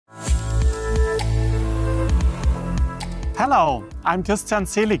Hello, I'm Christian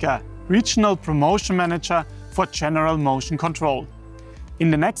Seliger, Regional Promotion Manager for General Motion Control.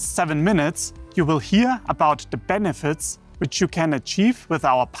 In the next 7 minutes, you will hear about the benefits which you can achieve with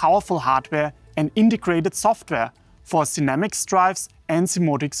our powerful hardware and integrated software for SINAMICS drives and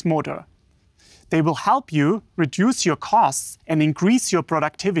SIMOTICS motor. They will help you reduce your costs and increase your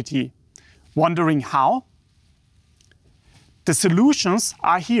productivity. Wondering how? The solutions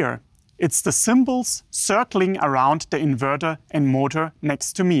are here. It's the symbols circling around the inverter and motor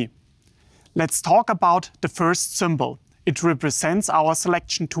next to me. Let's talk about the first symbol. It represents our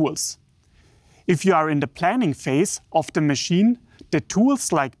selection tools. If you are in the planning phase of the machine, the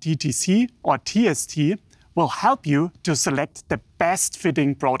tools like DTC or TST will help you to select the best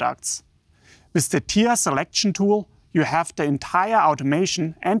fitting products. With the TIA selection tool, you have the entire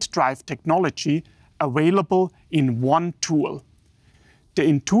automation and drive technology available in one tool. The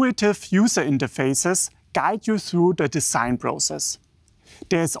intuitive user interfaces guide you through the design process.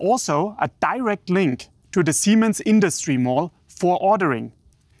 There is also a direct link to the Siemens Industry Mall for ordering.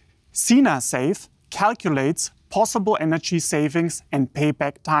 SINASAVE calculates possible energy savings and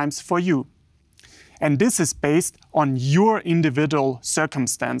payback times for you. And this is based on your individual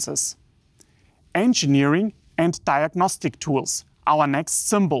circumstances. Engineering and diagnostic tools, our next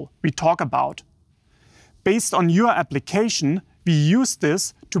symbol we talk about. Based on your application, we use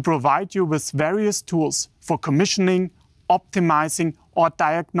this to provide you with various tools for commissioning, optimizing, or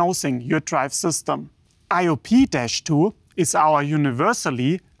diagnosing your drive system. IOP-2 is our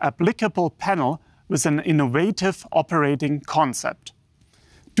universally applicable panel with an innovative operating concept.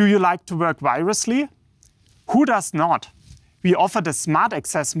 Do you like to work wirelessly? Who does not? We offer the Smart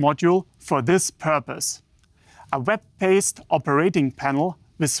Access module for this purpose. A web-based operating panel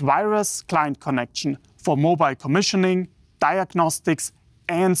with wireless client connection for mobile commissioning, diagnostics,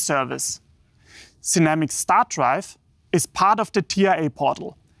 and service. SINAMICS Start Drive is part of the TIA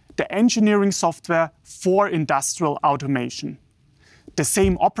portal, the engineering software for industrial automation. The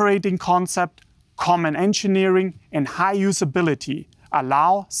same operating concept, common engineering, and high usability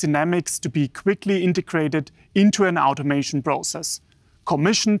allow SINAMICS to be quickly integrated into an automation process,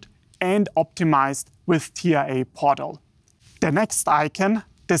 commissioned and optimized with TIA portal. The next icon,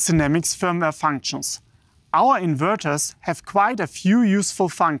 the SINAMICS firmware functions. Our inverters have quite a few useful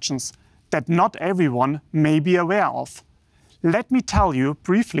functions that not everyone may be aware of. Let me tell you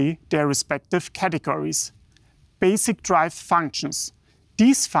briefly their respective categories. Basic drive functions.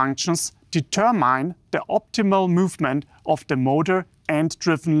 These functions determine the optimal movement of the motor and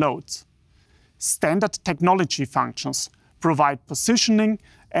driven loads. Standard technology functions provide positioning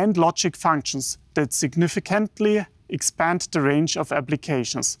and logic functions that significantly expand the range of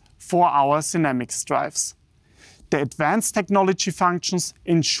applications for our SINAMICS drives. The advanced technology functions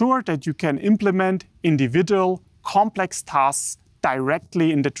ensure that you can implement individual, complex tasks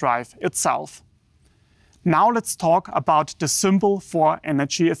directly in the drive itself. Now let's talk about the symbol for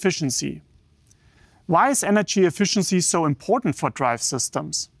energy efficiency. Why is energy efficiency so important for drive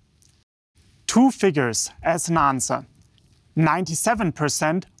systems? 2 figures as an answer.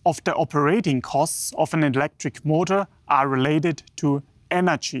 97% of the operating costs of an electric motor are related to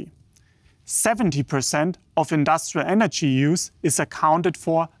energy. 70% of industrial energy use is accounted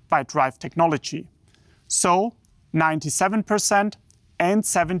for by drive technology. So 97% and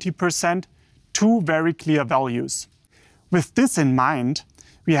 70%, 2 very clear values. With this in mind,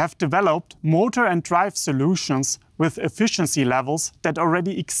 we have developed motor and drive solutions with efficiency levels that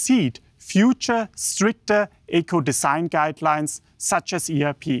already exceed future stricter eco-design guidelines such as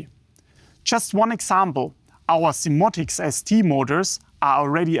ERP. Just one example, our SIMOTICS ST motors are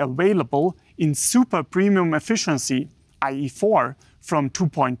already available in super premium efficiency, IE4, from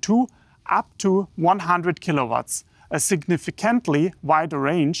 2.2 up to 100 kilowatts, a significantly wider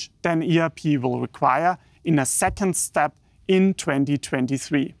range than ERP will require in a second step in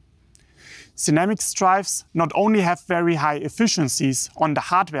 2023. SINAMICS drives not only have very high efficiencies on the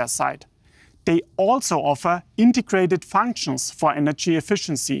hardware side, they also offer integrated functions for energy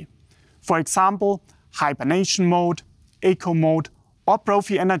efficiency. For example, hibernation mode, eco mode, or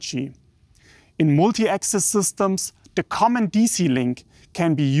Profi Energy. In multi-axis systems, the common DC link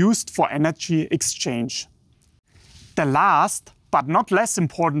can be used for energy exchange. The last, but not less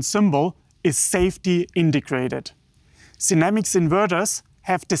important symbol is safety integrated. SINAMICS inverters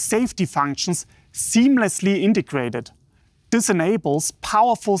have the safety functions seamlessly integrated. This enables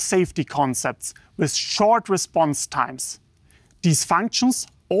powerful safety concepts with short response times. These functions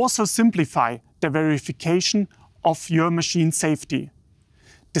also simplify the verification of your machine safety.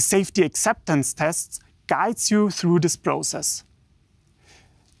 The safety acceptance tests guides you through this process.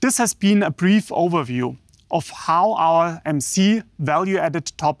 This has been a brief overview. of how our MC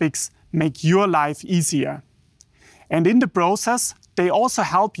value-added topics make your life easier. And in the process, they also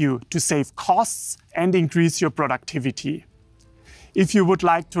help you to save costs and increase your productivity. If you would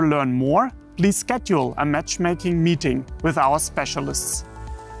like to learn more, please schedule a matchmaking meeting with our specialists.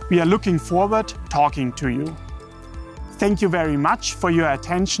 We are looking forward talking to you. Thank you very much for your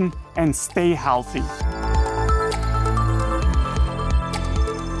attention and stay healthy.